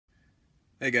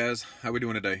Hey guys, how we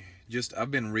doing today?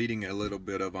 I've been reading a little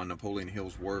bit of Napoleon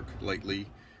Hill's work lately,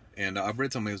 and I've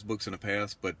read some of his books in the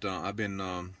past, but I've been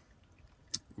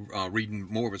reading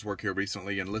more of his work here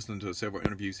recently and listening to several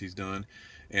interviews he's done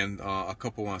and a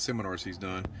couple seminars he's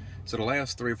done. So the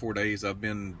last 3 or 4 days, I've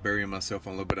been burying myself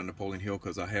on a little bit of Napoleon Hill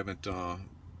because I haven't done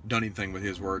anything with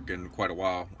his work in quite a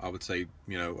while. I would say,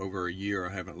 over a year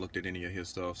I haven't looked at any of his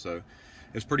stuff. So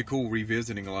it's pretty cool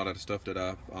revisiting a lot of the stuff that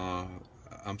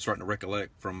I'm starting to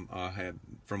recollect from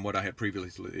what I had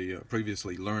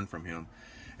previously learned from him.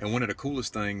 And one of the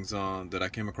coolest things that I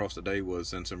came across today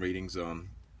was in some readings.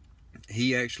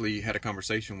 He actually had a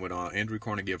conversation with Andrew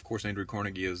Carnegie. Of course, Andrew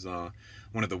Carnegie is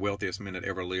one of the wealthiest men that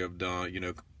ever lived.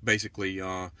 Basically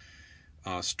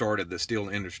started the steel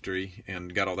industry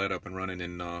and got all that up and running.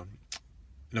 And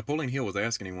Napoleon Hill was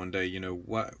asking him one day,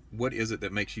 what is it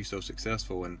that makes you so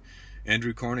successful? And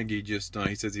Andrew Carnegie he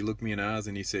says, he looked me in the eyes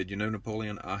and he said,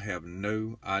 Napoleon, I have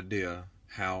no idea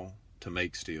how to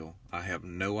make steel. I have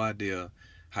no idea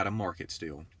how to market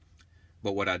steel.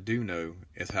 But what I do know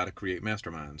is how to create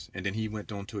masterminds. And then he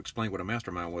went on to explain what a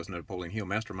mastermind was. Napoleon Hill,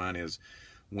 mastermind is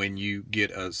when you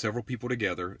get several people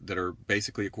together that are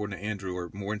basically, according to Andrew,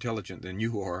 are more intelligent than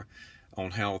you are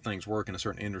on how things work in a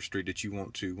certain industry that you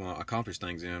want to accomplish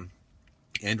things in.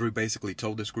 Andrew basically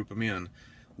told this group of men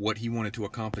what he wanted to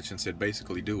accomplish and said,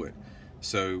 basically do it.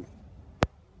 So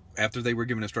after they were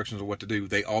given instructions of what to do,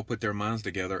 they all put their minds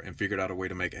together and figured out a way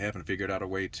to make it happen, figured out a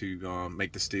way to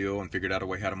make the steel, and figured out a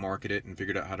way how to market it, and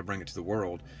figured out how to bring it to the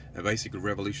world, and basically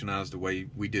revolutionized the way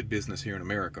we did business here in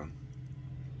America.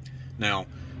 Now,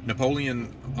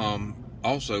 Napoleon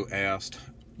also asked,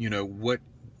 what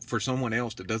for someone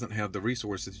else that doesn't have the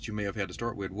resources that you may have had to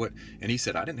start with, and he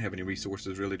said, I didn't have any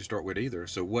resources really to start with either.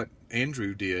 So what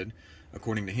Andrew did,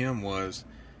 according to him, was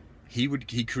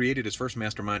he created his first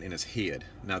mastermind in his head.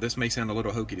 Now, this may sound a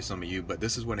little hokey to some of you, but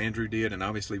this is what Andrew did, and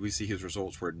obviously we see his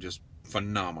results were just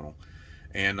phenomenal.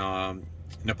 And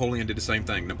Napoleon did the same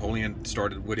thing. Napoleon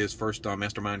started with his first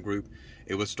mastermind group.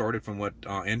 It was started from what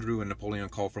Andrew and Napoleon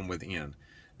called from within.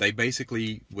 They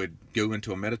basically would go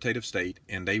into a meditative state,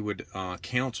 and they would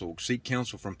seek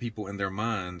counsel from people in their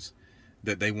minds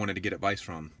that they wanted to get advice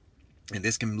from. And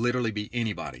this can literally be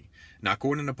anybody. Now,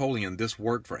 according to Napoleon, this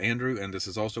worked for Andrew, and this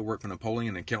has also worked for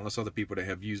Napoleon and countless other people that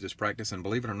have used this practice. And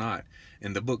believe it or not,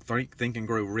 in the book Think and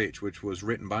Grow Rich, which was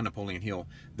written by Napoleon Hill,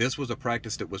 this was a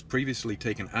practice that was previously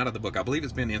taken out of the book. I believe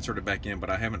it's been inserted back in, but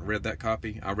I haven't read that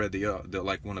copy. I read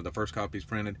the one of the first copies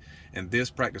printed, and this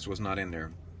practice was not in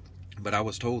there. But I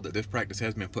was told that this practice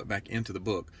has been put back into the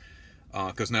book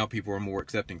because now people are more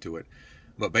accepting to it.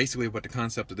 But basically what the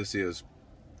concept of this is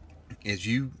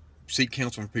you seek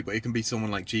counsel from people. It can be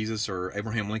someone like Jesus or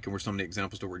Abraham Lincoln were some of the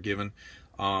examples that were given.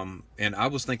 And I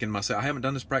was thinking myself, I haven't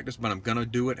done this practice, but I'm going to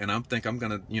do it. And I'm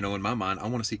going to, in my mind, I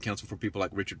want to seek counsel from people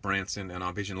like Richard Branson and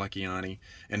Vishen Lakhiani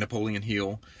and Napoleon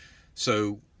Hill.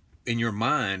 So in your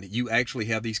mind, you actually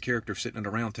have these characters sitting at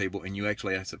a round table and you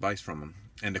actually ask advice from them.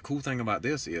 And the cool thing about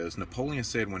this is Napoleon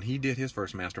said when he did his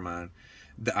first mastermind,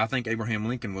 I think Abraham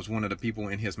Lincoln was one of the people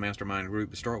in his mastermind group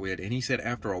to start with. And he said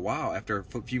after a while, after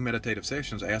a few meditative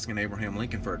sessions asking Abraham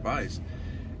Lincoln for advice,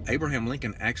 Abraham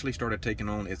Lincoln actually started taking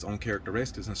on its own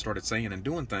characteristics and started saying and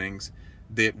doing things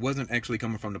that wasn't actually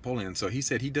coming from Napoleon. So he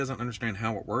said he doesn't understand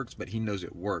how it works, but he knows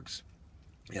it works.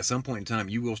 At some point in time,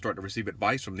 you will start to receive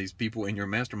advice from these people in your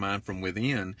mastermind from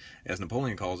within, as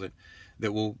Napoleon calls it,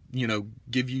 that will,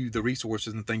 give you the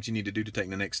resources and things you need to do to take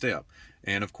the next step.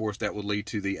 And of course, that will lead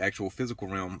to the actual physical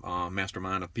realm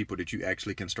mastermind of people that you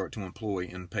actually can start to employ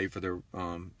and pay for their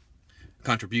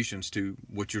contributions to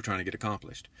what you're trying to get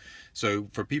accomplished. So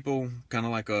for people kind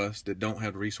of like us that don't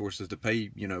have the resources to pay,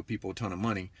 people a ton of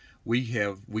money, we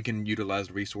can utilize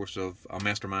the resource of a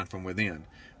mastermind from within.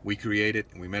 We create it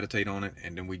and we meditate on it,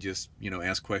 and then we just,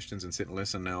 ask questions and sit and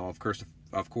listen. Now, of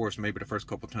course, maybe the first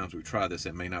couple of times we try this,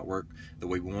 it may not work the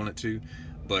way we want it to,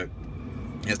 but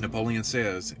as Napoleon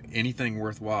says, anything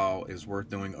worthwhile is worth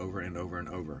doing over and over and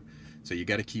over. So you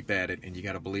got to keep at it, and you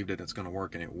got to believe that it's going to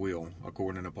work, and it will,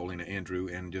 according to Napoleon and Andrew.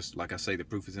 And just like I say, the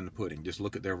proof is in the pudding. Just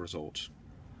look at their results.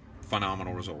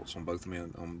 Phenomenal results on both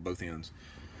ends.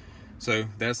 So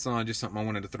that's just something I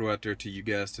wanted to throw out there to you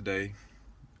guys today.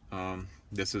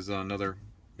 This is another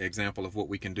example of what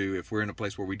we can do if we're in a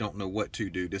place where we don't know what to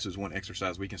do. This is one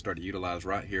exercise we can start to utilize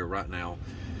right here, right now,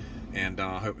 and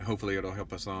hopefully it'll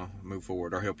help us move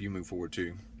forward, or help you move forward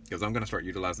too. Because I'm going to start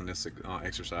utilizing this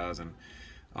exercise, and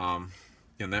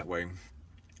in that way,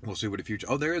 we'll see what the future.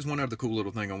 Oh, there is one other cool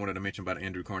little thing I wanted to mention about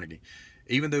Andrew Carnegie.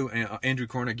 even though Andrew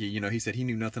Carnegie, you know, he said he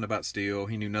knew nothing about steel,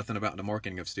 he knew nothing about the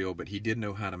marketing of steel, but he did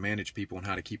know how to manage people and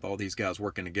how to keep all these guys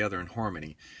working together in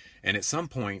harmony. And at some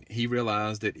point, he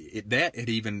realized that that had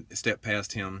even stepped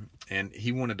past him, and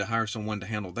he wanted to hire someone to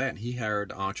handle that. And he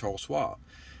hired Charles Schwab.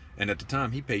 And at the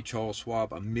time, he paid Charles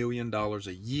Schwab $1 million a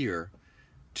year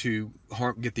to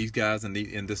get these guys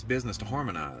in this business to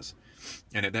harmonize.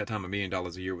 And at that time, $1 million a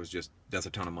year was that's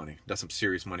a ton of money. That's some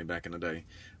serious money back in the day.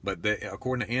 But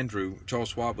according to Andrew, Charles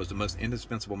Schwab was the most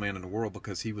indispensable man in the world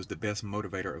because he was the best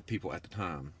motivator of people at the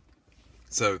time.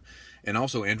 So, and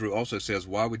also Andrew also says,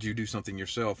 why would you do something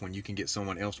yourself when you can get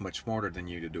someone else much smarter than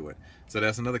you to do it? So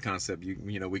that's another concept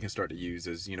you know we can start to use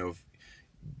is, you know,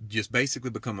 just basically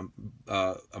become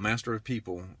a master of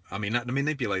people. I mean, not to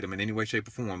manipulate them in any way, shape,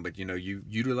 or form, but, you know, you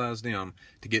utilize them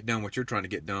to get done what you're trying to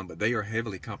get done, but they are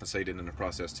heavily compensated in the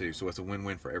process too, so it's a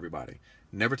win-win for everybody.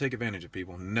 Never take advantage of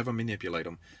people, never manipulate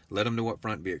them, let them know up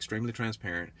front, be extremely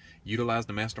transparent, utilize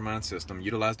the mastermind system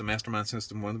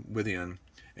within,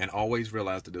 and always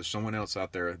realize that there's someone else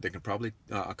out there that can probably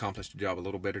accomplish the job a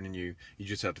little better than you. You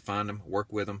just have to find them, work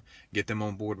with them, get them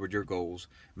on board with your goals,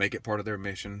 make it part of their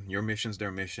mission. Your mission's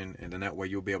their mission, and then that way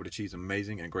you'll be able to achieve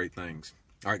amazing and great things.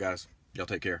 All right, guys, y'all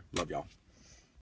take care. Love y'all.